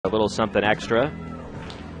A little something extra.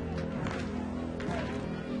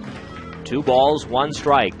 2 balls, 1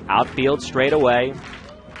 strike. Outfield straight away.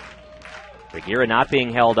 Bagheera not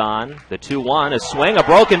being held on. The 2-1, a swing, a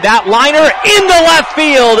broken bat, liner into left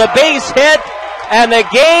field, a base hit, and the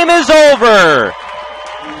game is over.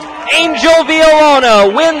 Angel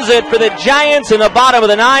Villalona wins it for the Giants in the bottom of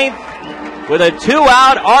the 9th with a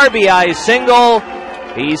 2-out RBI single.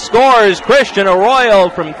 He scores Christian Arroyo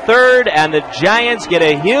from 3rd, and the Giants get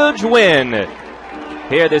a huge win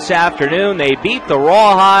here this afternoon. They beat the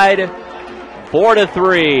Rawhide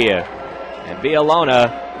 4-3. And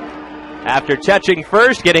Villalona, after touching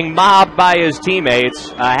first, getting mobbed by his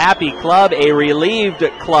teammates. A happy club, a relieved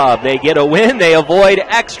club. They get a win. They avoid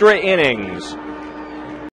extra innings.